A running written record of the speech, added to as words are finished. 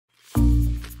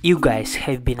You guys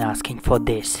have been asking for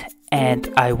this,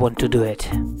 and I want to do it.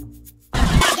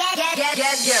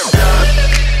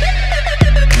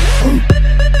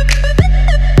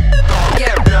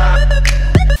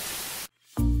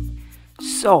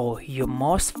 So, your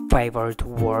most favorite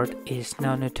word is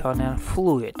non-Newtonian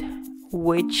fluid,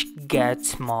 which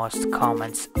gets most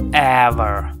comments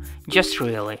ever. Just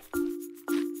really.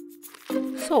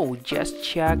 So, just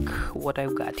check what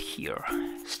I've got here.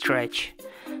 Stretch.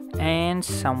 And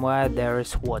somewhere there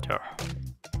is water.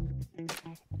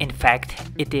 In fact,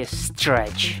 it is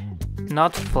stretch,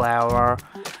 not flour,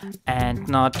 and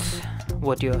not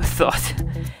what you thought.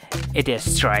 It is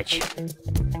stretch.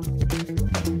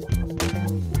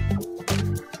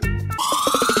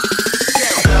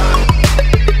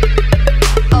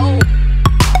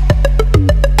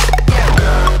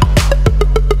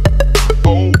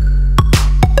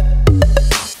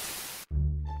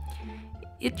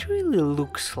 It really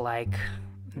looks like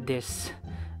this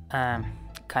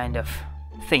kind of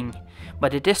thing,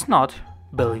 but it is not,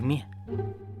 believe me.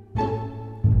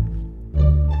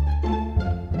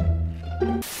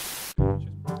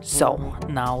 So,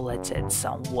 now let's add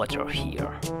some water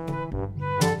here.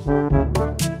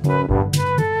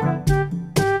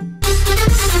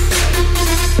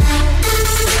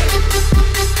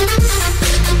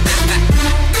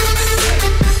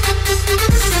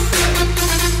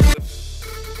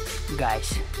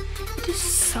 Guys, it is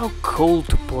so cool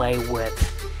to play with,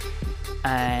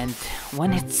 and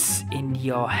when it's in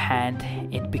your hand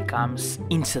it becomes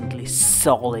instantly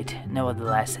solid.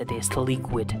 Nevertheless, it is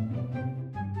liquid.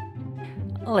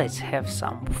 Let's have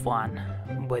some fun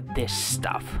with this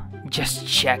stuff. Just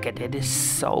check it, it is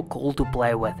so cool to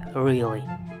play with, really.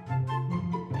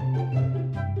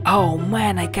 Oh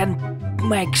man, I can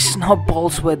make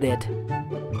snowballs with it.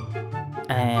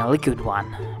 Liquid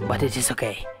one, but it is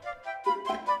okay.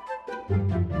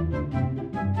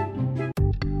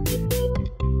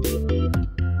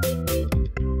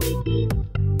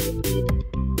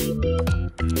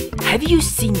 Have you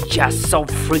seen just so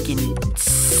freaking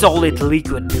solid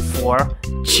liquid before?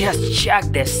 Just check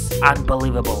this,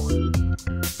 unbelievable.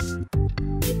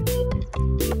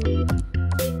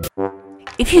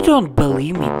 If you don't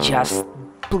believe me, just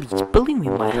please believe me,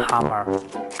 my hammer.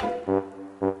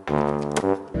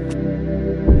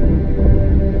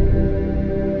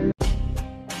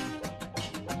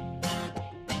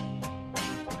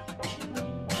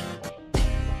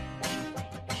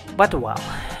 But well,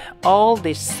 all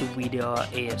this video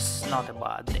is not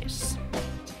about this.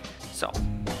 So,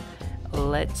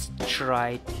 let's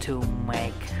try to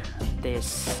make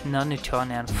this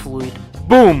non-Newtonian fluid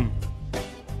boom!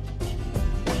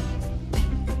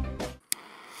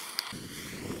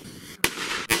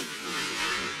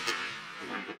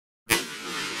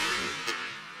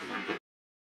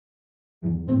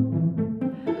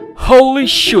 Holy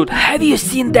shoot, have you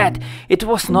seen that? It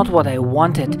was not what I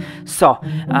wanted. So,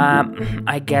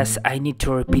 I guess I need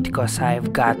to repeat because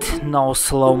I've got no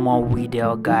slow-mo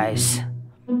video, guys.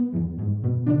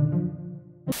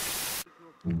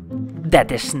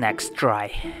 That is next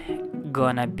try.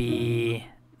 Gonna be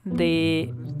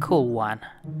the cool one.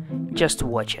 Just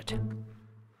watch it.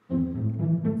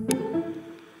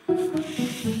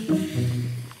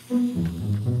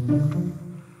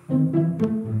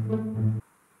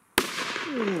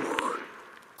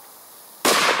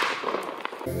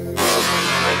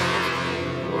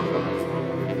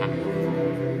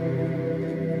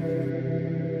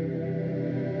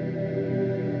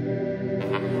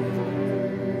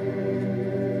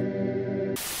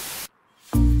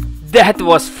 That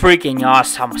was freaking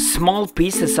awesome! Small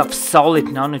pieces of solid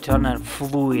non-Newtonian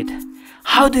fluid.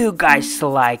 How do you guys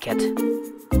like it?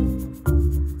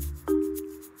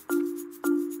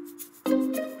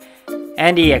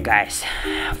 And yeah, guys,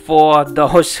 for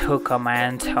those who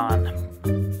comment on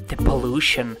the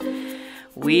pollution,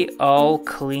 we all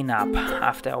clean up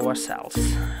after ourselves.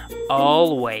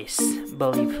 Always,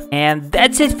 believe. And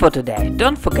that's it for today.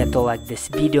 Don't forget to like this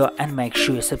video and make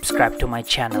sure you subscribe to my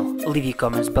channel. Leave your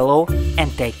comments below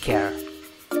and take care.